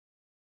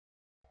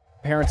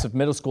Parents of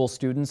middle school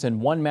students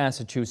in one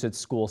Massachusetts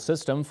school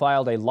system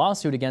filed a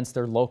lawsuit against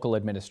their local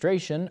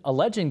administration,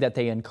 alleging that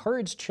they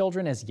encouraged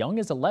children as young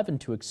as 11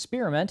 to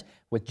experiment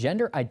with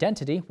gender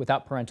identity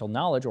without parental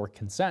knowledge or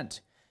consent.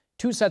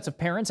 Two sets of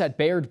parents at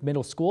Bayard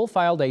Middle School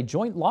filed a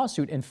joint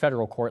lawsuit in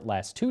federal court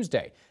last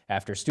Tuesday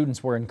after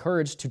students were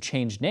encouraged to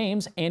change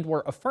names and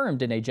were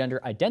affirmed in a gender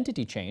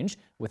identity change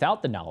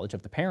without the knowledge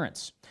of the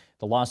parents.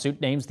 The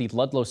lawsuit names the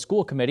Ludlow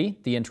School Committee,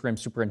 the interim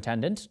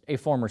superintendent, a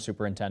former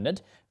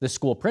superintendent, the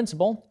school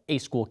principal, a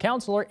school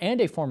counselor, and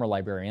a former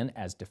librarian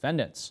as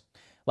defendants.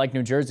 Like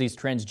New Jersey's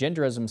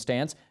transgenderism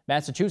stance,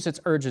 Massachusetts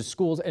urges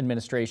schools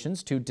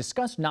administrations to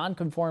discuss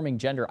non-conforming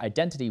gender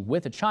identity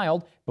with a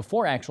child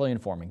before actually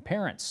informing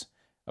parents.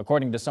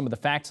 According to some of the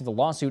facts of the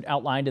lawsuit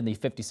outlined in the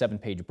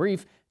 57-page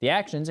brief, the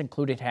actions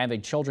included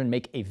having children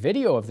make a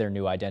video of their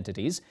new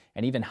identities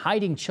and even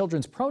hiding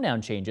children's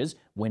pronoun changes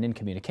when in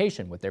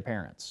communication with their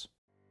parents.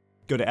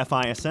 Go to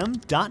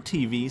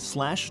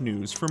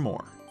FISM.TV/news for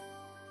more.